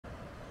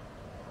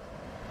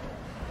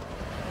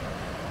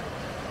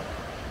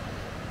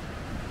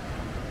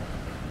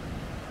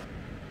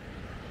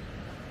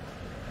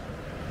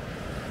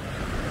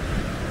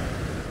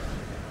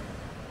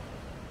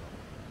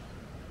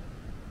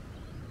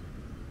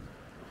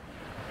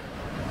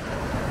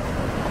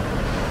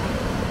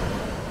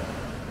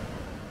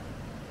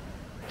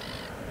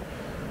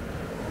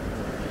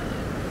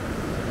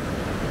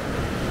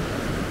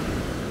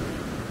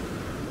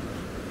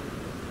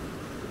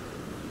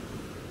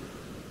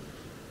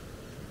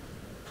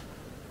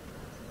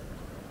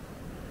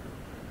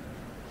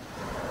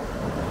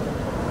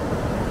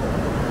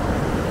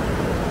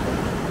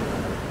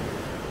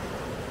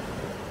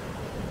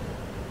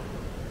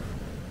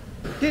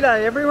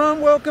G'day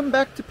everyone, welcome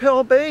back to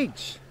Pearl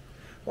Beach.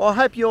 Well, I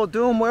hope you're all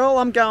doing well.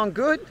 I'm going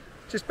good.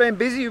 Just been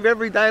busy with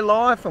everyday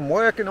life and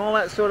work and all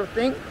that sort of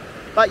thing.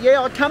 But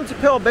yeah, I come to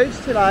Pearl Beach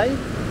today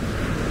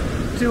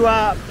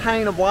to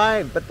paint a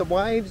wave, but the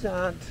waves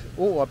aren't...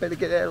 Oh, I better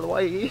get out of the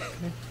way here.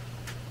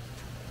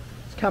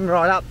 It's coming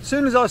right up. As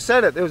soon as I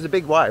said it, there was a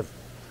big wave.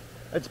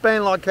 It's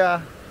been like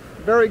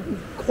very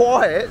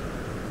quiet,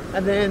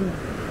 and then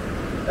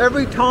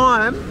every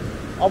time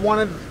I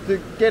wanted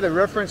to get a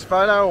reference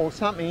photo or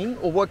something,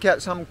 or work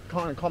out some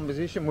kind of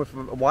composition with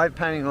a wave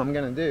painting I'm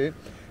going to do,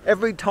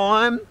 every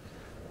time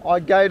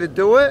I go to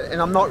do it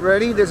and I'm not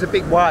ready, there's a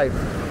big wave.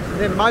 And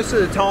then most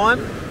of the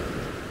time,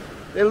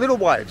 they're little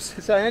waves.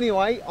 So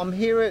anyway, I'm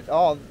here at,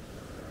 I'll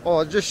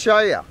just show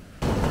you.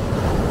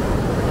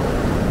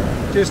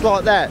 Just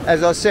like that,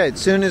 as I said, as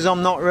soon as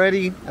I'm not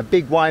ready, a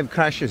big wave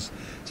crashes.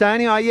 So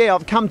anyway, yeah,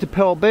 I've come to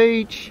Pearl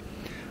Beach.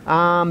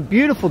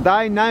 Beautiful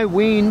day, no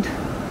wind.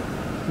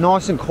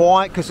 Nice and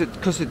quiet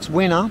because it's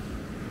winter.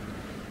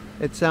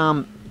 It's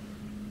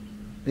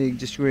you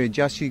just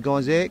readjust you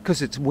guys there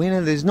because it's winter.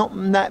 There's not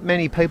that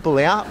many people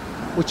out,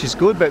 which is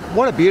good. But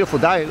what a beautiful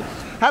day!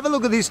 Have a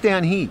look at this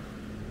down here.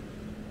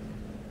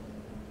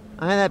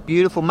 Ain't that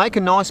beautiful? Make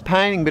a nice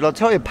painting, but I'll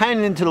tell you,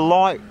 painting into the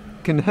light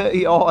can hurt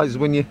your eyes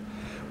when you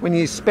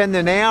spend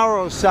an hour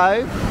or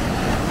so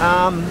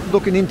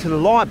looking into the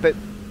light. But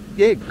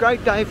yeah,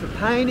 great day for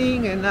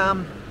painting,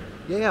 and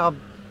yeah, I'm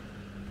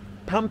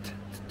pumped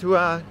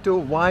to do a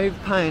wave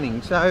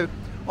painting. So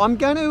I'm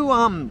going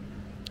to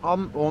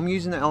I'm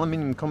using the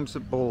aluminium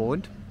composite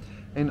board,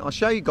 and I'll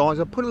show you guys.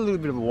 I put a little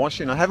bit of a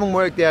wash in. I haven't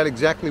worked out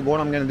exactly what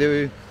I'm going to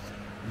do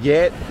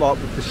yet, like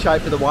with the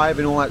shape of the wave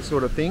and all that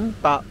sort of thing,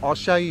 but I'll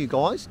show you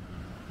guys.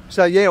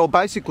 So yeah, well,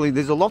 basically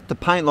there's a lot to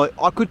paint. Like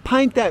I could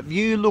paint that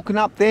view looking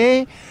up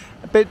there,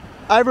 but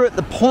over at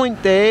the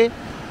point there,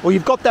 well,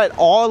 you've got that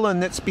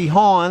island that's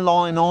behind,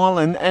 Lion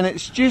Island, and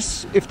it's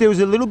just, if there was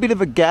a little bit of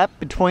a gap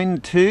between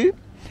the two,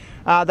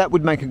 that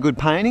would make a good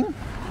painting.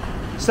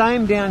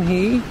 Same down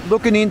here,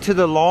 looking into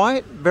the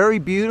light, very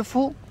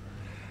beautiful.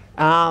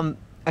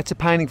 That's a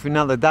painting for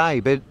another day,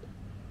 but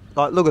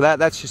like, look at that,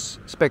 that's just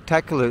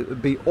spectacular. It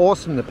would be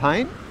awesome to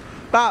paint.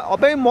 But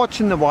I've been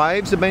watching the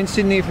waves. I've been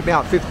sitting here for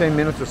about 15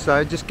 minutes or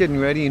so, just getting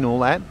ready and all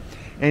that.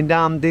 And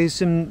there's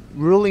some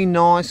really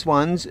nice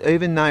ones,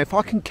 even though if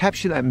I can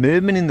capture that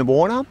movement in the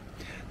water,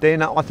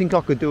 then I think I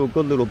could do a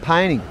good little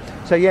painting.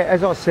 So yeah,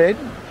 as I said,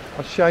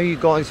 I'll show you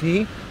guys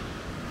here.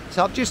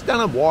 So I've just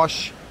done a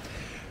wash,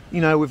 you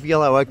know, with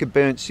yellow ochre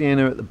burnt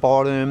sienna at the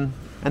bottom,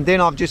 and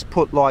then I've just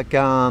put like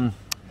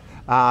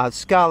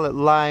Scarlet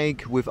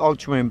Lake with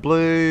ultramarine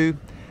blue,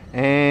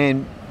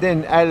 and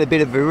then added a bit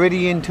of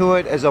Viridian to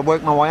it as I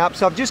work my way up.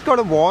 So I've just got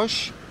a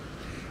wash,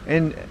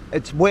 and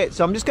it's wet,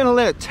 so I'm just going to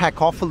let it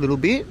tack off a little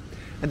bit,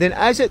 and then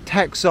as it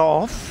tacks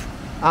off,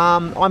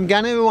 I'm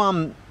going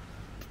to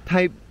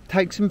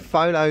take some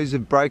photos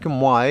of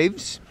broken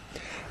waves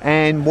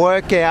and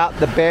work out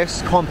the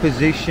best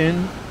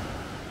composition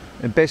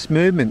and best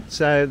movement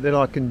so that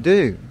I can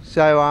do.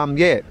 So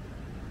yeah,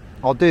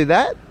 I'll do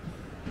that.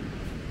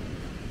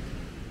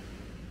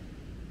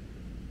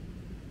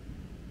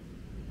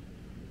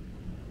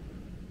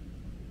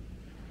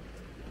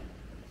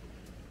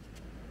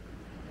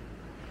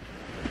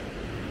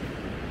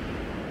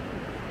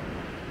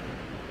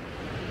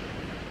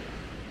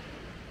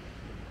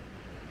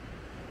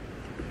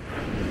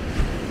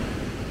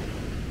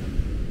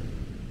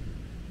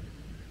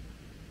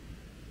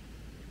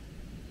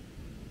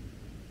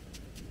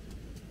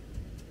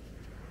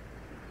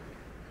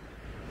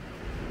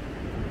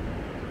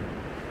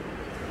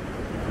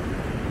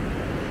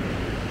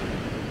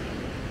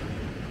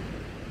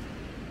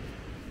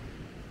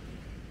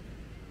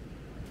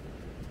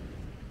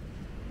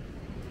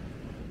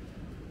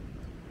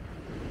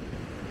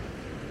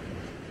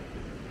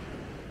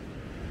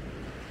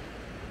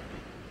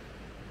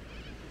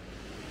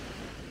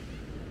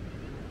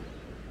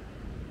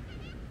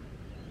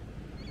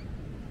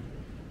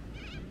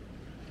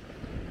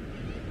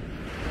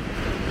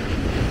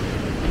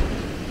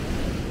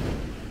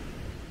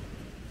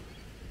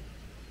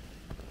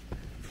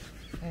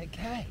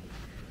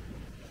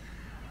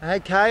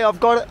 Okay, I've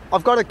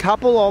got a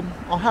couple.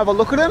 I'll have a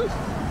look at them.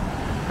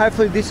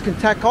 Hopefully this can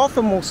tack off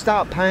and we'll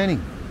start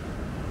painting.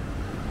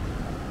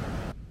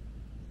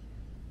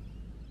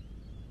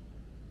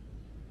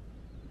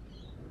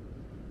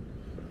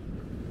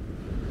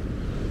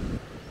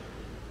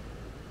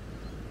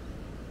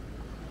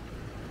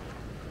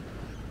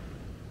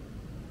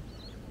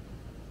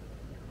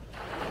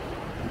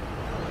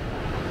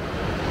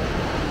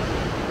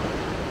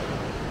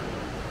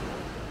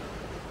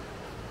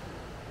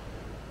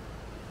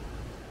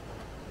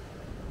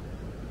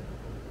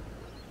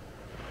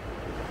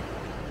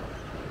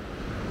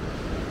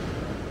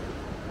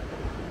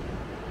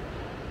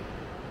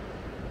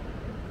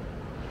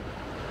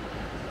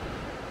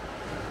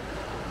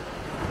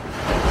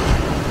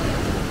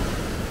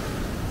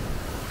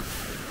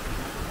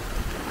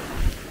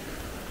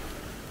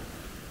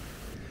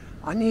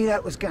 I knew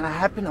that was going to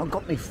happen. I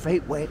got my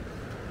feet wet.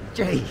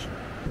 Gee.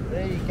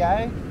 There you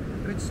go.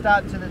 Good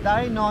start to the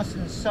day. Nice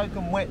and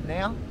soaking wet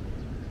now.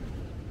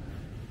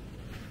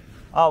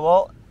 Oh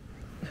well,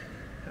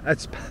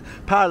 it's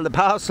part of the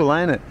parcel,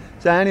 ain't it?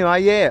 So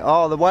anyway, yeah.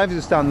 Oh, the waves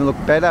are starting to look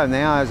better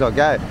now as I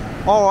go.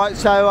 All right.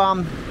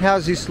 So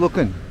how's this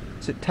looking?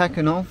 Is it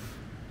tacking off?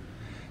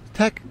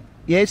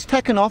 Yeah, it's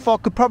tacking off. I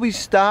could probably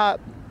start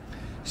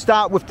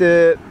with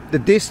the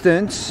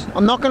distance.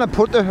 I'm not going to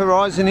put the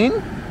horizon in.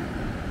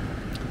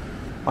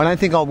 I don't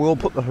think I will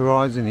put the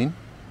horizon in.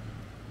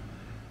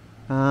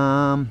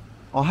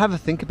 I'll have a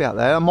think about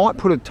that. I might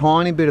put a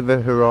tiny bit of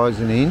a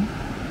horizon in.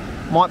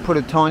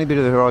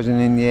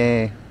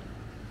 Yeah.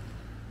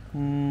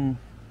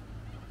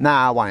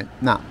 Nah, I won't.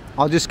 Nah,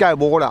 I'll just go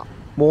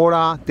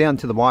water down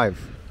to the wave.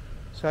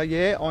 So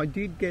yeah, I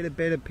did get a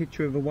better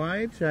picture of a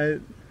wave. So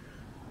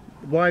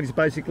the wave's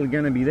basically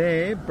going to be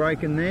there,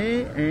 breaking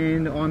there,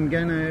 and I'm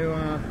going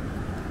to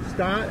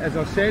start, as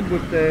I said,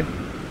 with the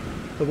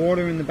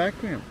water in the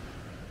background.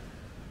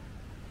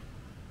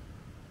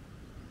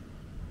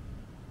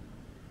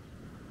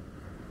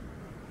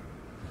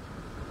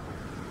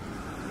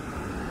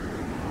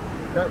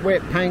 That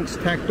wet paint's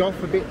tacked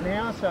off a bit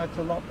now, so it's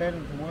a lot better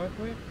to work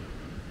with.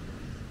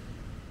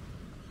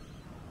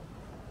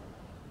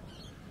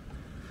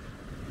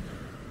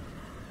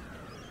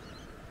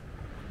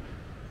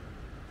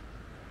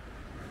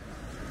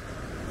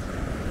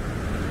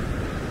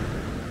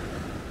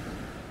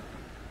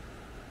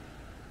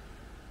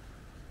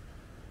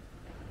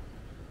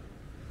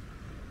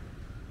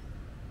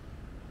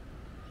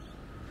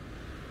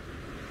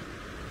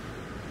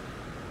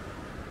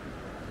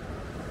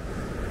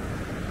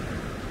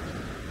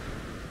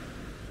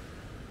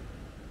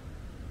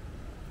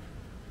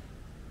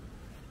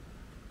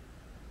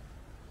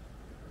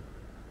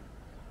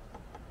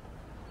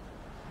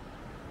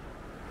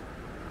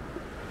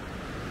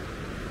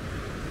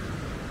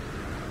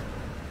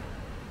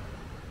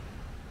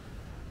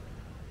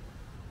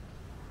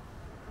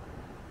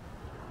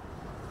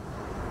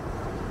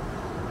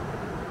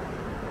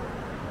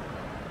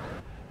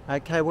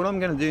 Okay, what I'm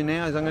going to do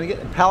now is I'm going to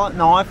get the palette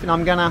knife and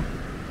I'm going to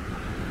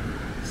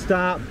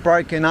start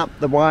breaking up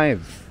the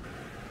wave.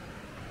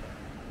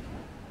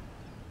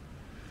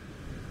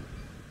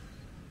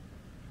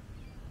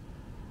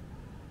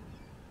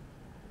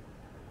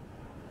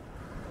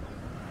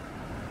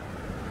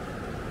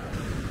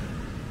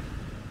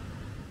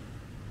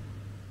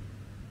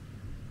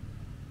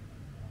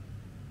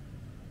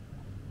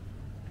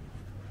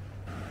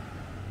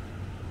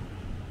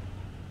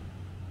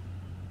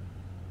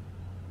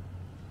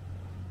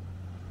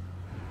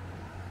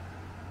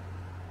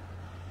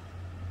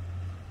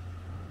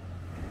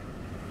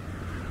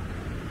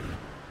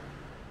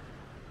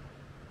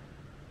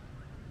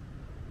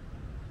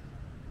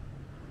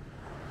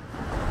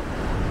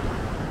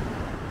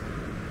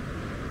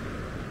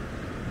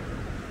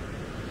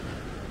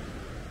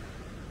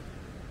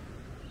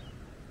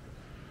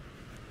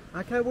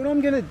 Okay, what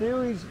I'm going to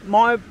do is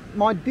my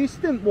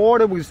distant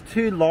water was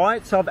too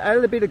light, so I've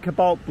added a bit of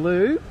cobalt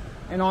blue,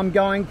 and I'm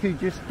going to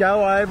just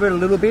go over it a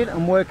little bit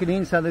and work it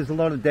in so there's a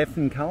lot of depth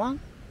and colour.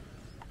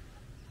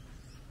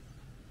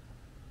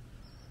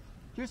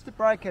 Just to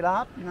break it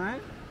up, you know,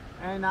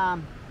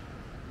 and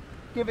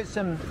give it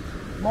some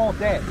more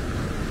depth.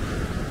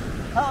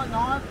 Palette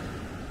knife.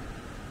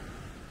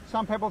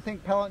 Some people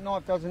think palette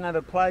knife doesn't have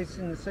a place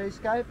in the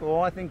seascape,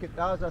 or I think it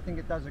does. I think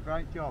it does a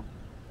great job.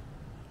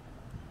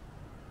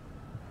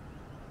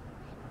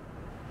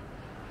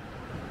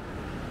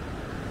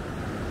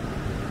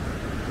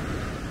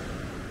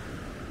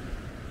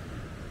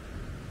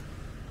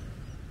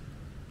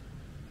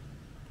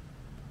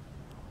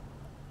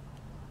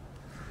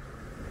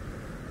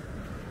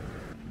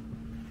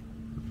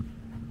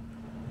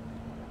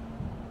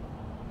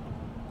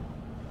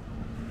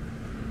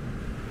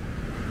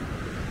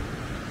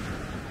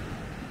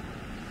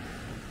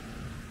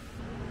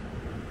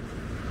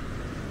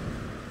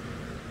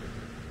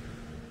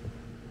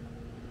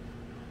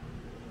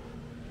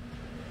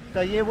 So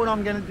yeah, what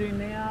I'm going to do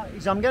now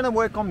is I'm going to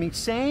work on my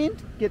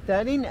sand, get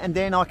that in, and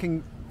then I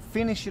can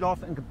finish it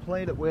off and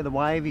complete it where the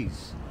wave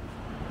is.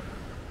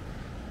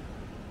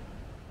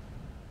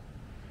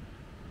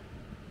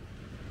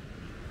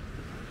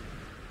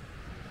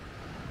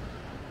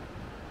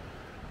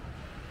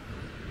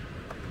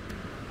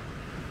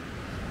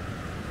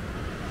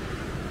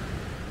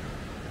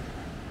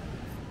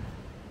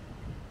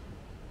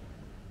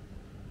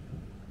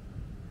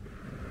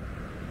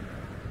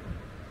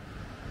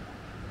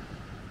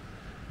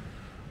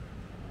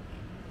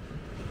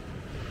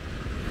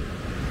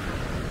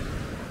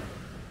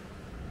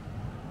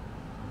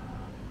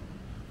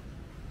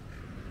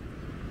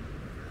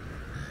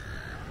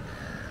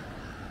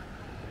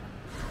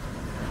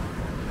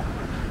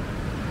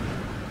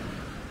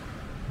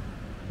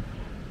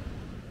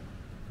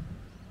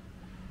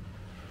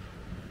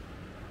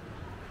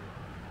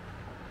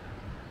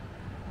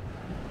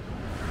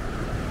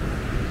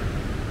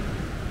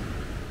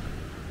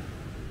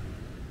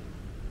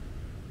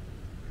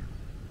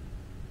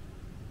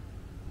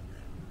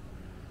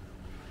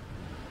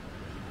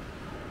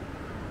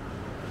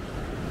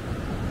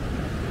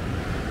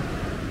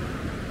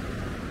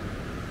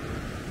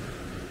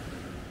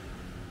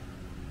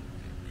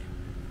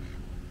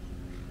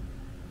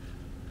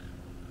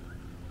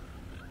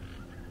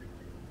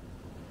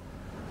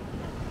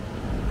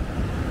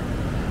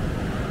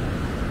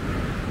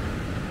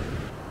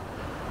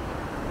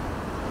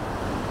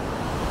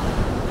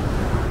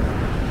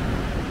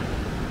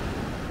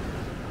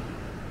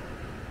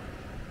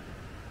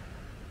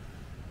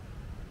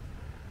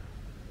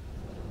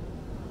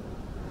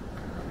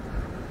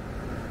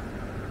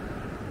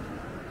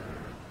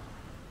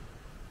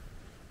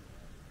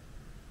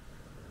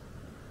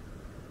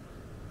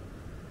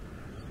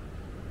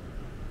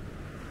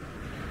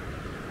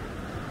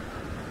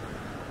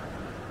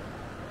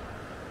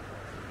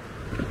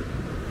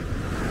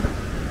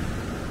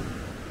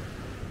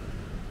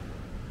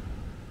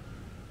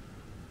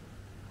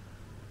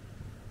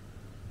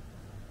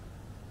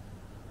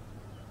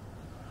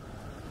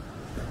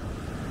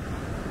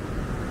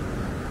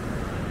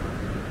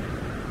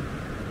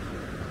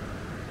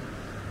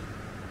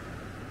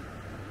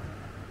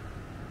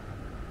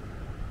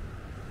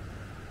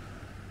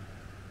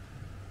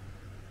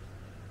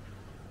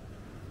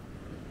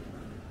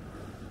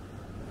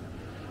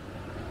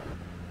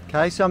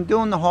 Okay, so I'm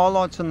doing the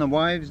highlights on the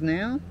waves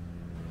now.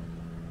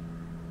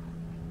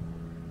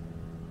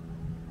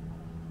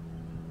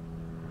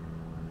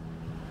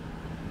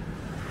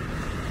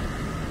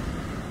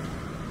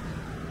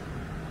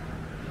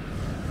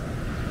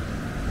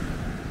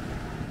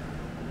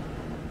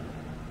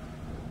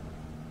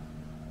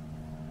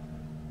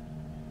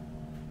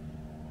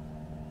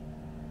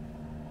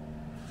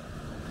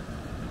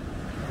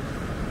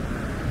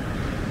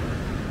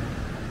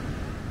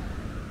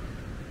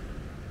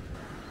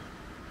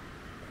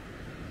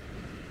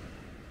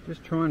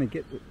 Just trying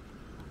to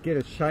get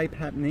a shape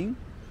happening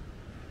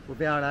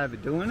without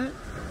overdoing it.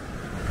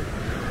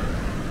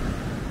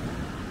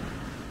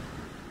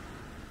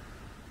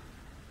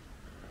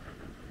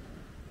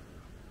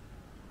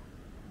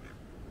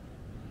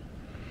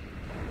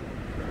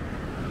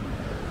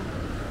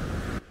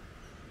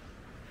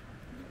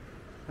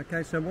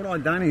 Okay, so what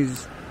I've done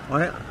is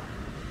I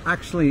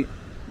actually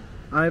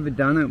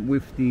overdone it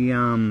with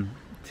the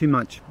too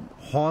much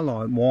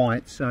highlight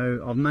white,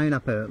 so I've made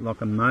up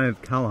like a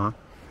mauve colour.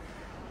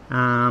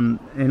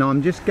 And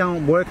I'm just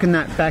working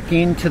that back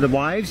into the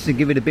waves to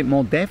give it a bit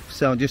more depth,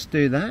 so I'll just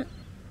do that.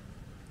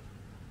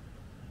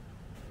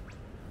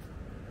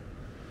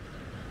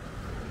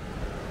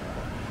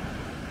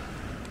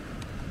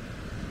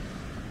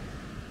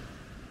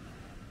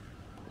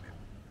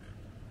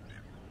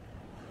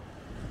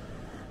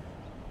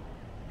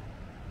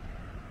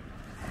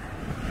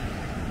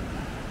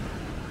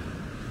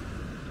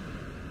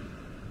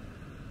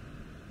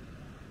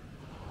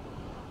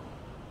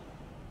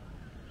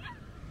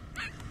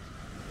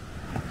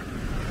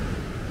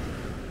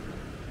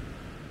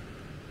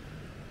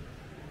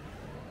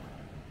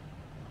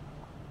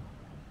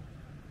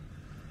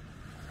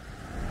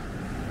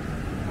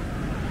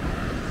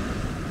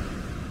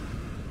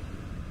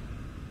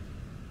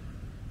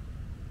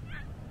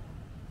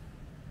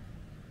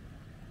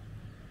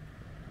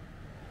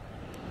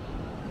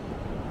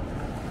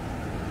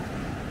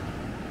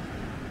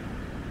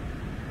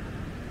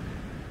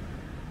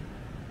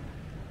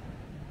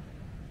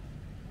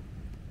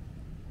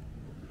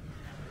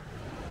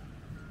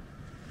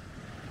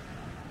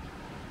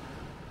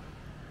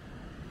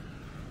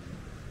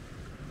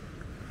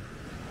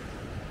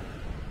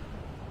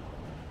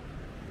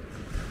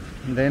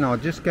 And then I'll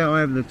just go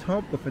over the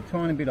top with a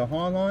tiny bit of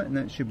highlight, and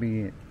that should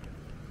be it.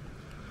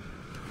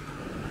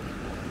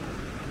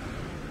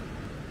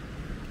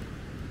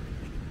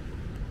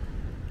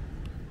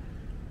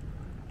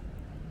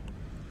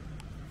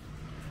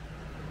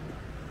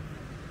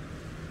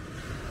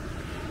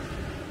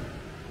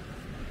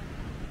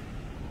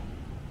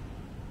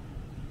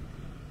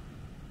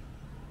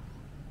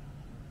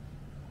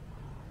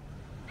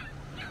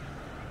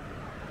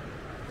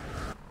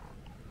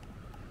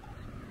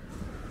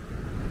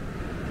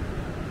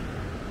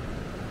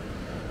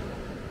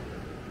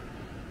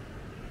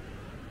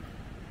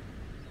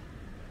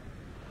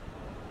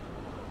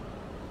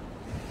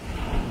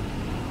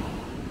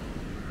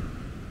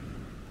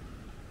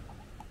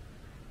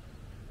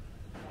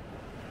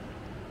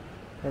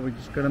 Probably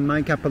just got to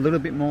make up a little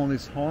bit more of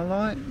this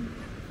highlight.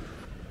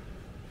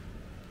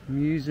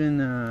 I'm using,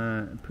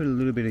 put a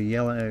little bit of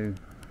yellow,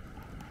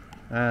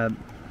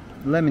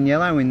 lemon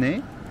yellow in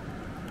there.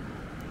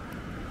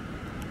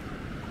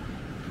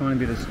 Tiny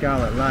bit of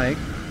Scarlet Lake.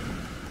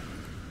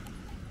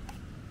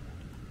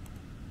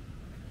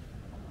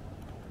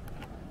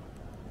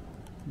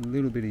 A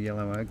little bit of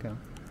yellow ochre.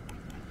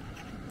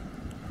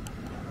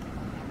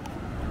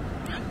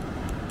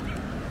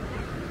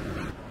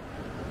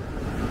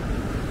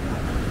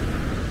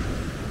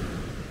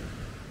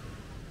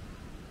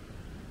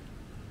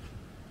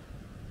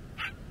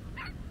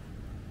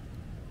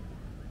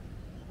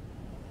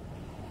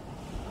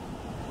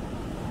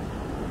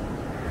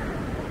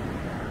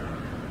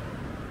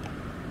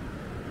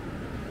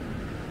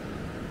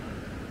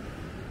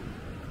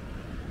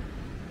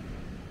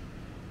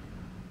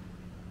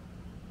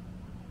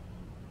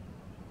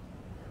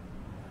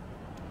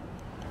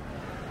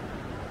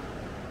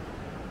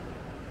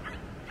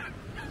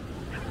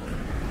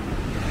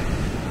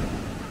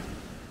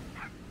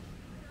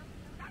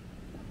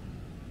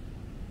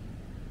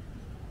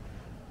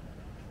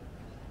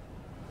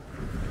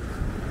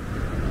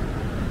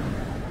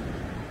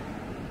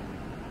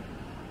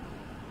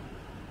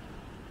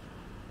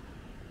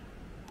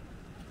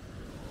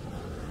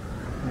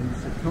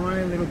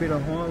 Tiny little bit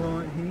of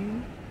highlight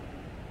here,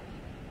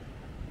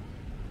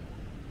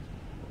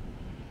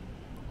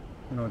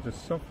 and I'll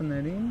just soften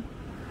that in.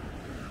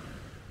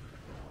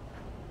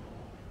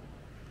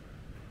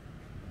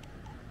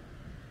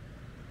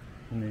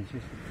 And there's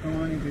just a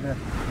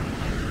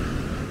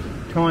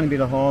tiny bit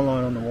of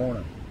highlight on the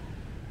water.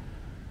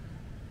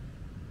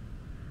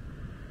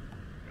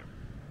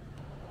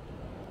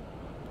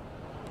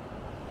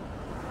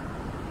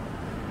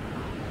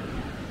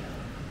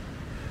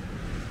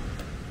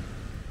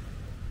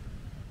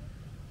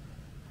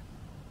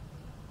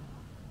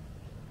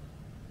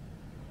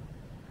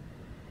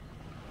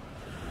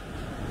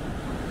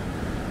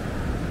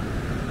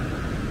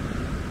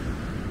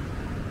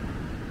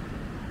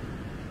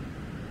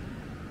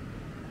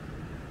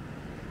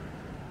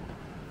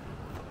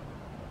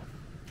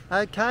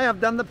 Okay, I've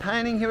done the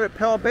painting here at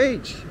Pearl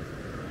Beach.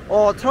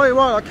 Oh, I'll tell you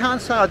what, I can't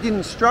say I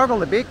didn't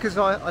struggle a bit, because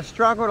I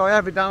struggled. I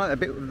overdone it a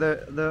bit with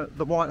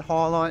the white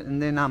highlight,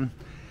 and then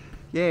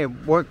yeah,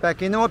 worked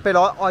back into it, but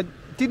I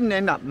didn't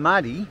end up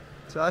muddy,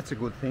 so that's a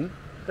good thing.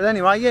 But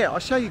anyway, yeah, I'll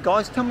show you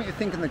guys. Tell me what you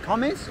think in the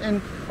comments.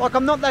 And like,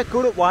 I'm not that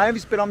good at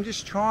waves, but I'm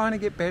just trying to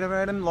get better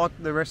at them like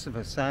the rest of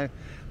us. So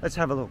let's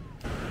have a look.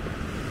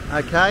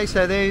 Okay,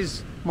 so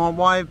there's my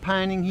wave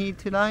painting here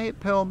today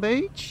at Pearl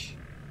Beach.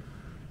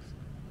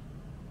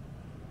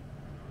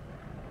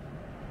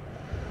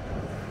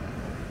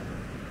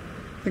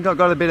 I think I've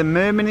got a bit of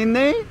mermaid in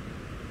there.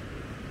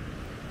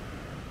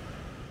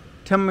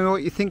 Tell me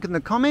what you think in the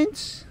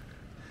comments.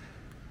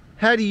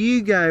 How do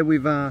you go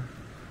with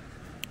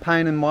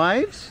painting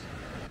waves?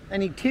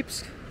 Any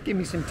tips? Give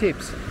me some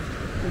tips.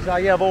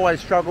 Because yeah, I've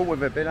always struggled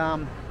with it, but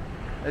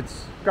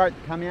it's great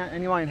to come out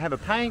anyway and have a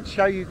paint,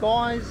 show you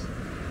guys.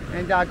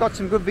 And got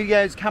some good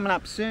videos coming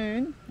up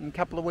soon, in a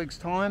couple of weeks'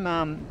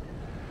 time.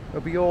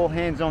 It'll be all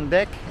hands on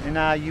deck,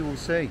 and you will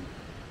see.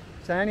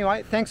 So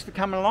anyway, thanks for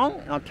coming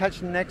along, and I'll catch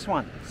you in the next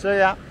one. See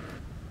ya.